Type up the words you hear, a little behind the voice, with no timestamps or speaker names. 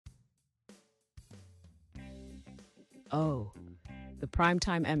Oh, the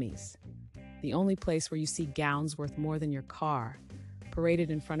Primetime Emmys. The only place where you see gowns worth more than your car, paraded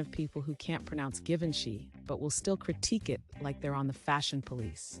in front of people who can't pronounce Givenchy, but will still critique it like they're on the fashion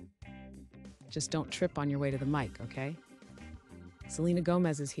police. Just don't trip on your way to the mic, okay? Selena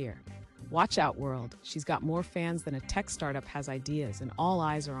Gomez is here. Watch out, world. She's got more fans than a tech startup has ideas, and all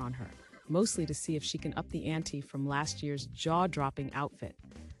eyes are on her, mostly to see if she can up the ante from last year's jaw-dropping outfit.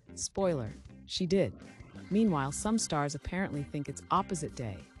 Spoiler, she did. Meanwhile, some stars apparently think it's opposite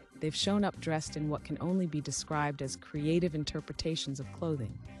day. They've shown up dressed in what can only be described as creative interpretations of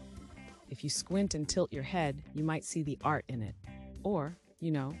clothing. If you squint and tilt your head, you might see the art in it. Or,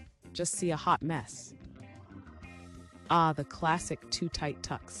 just see a hot mess. Ah, the classic too-tight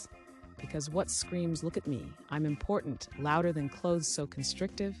tucks. Because what screams, "Look at me, I'm important," louder than clothes so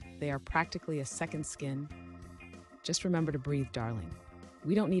constrictive, they are practically a second skin? Just remember to breathe, darling.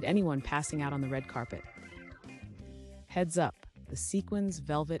 We don't need anyone passing out on the red carpet. Heads up, the sequins,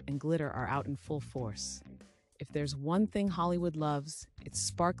 velvet, and glitter are out in full force. If there's one thing Hollywood loves, it's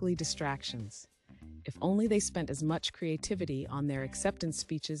sparkly distractions. If only they spent as much creativity on their acceptance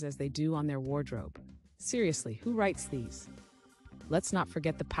speeches as they do on their wardrobe. Seriously, who writes these? Let's not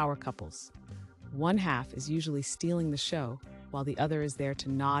forget the power couples. One half is usually stealing the show, while the other is there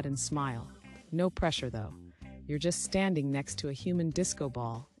to nod and smile. No pressure, though. You're just standing next to a human disco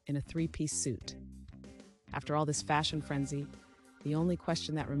ball in a three-piece suit. After all this fashion frenzy, the only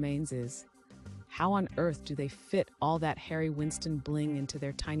question that remains is, how on earth do they fit all that Harry Winston bling into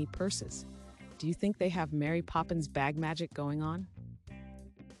their tiny purses? Do you think they have Mary Poppins bag magic going on?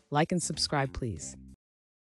 Like and subscribe, please.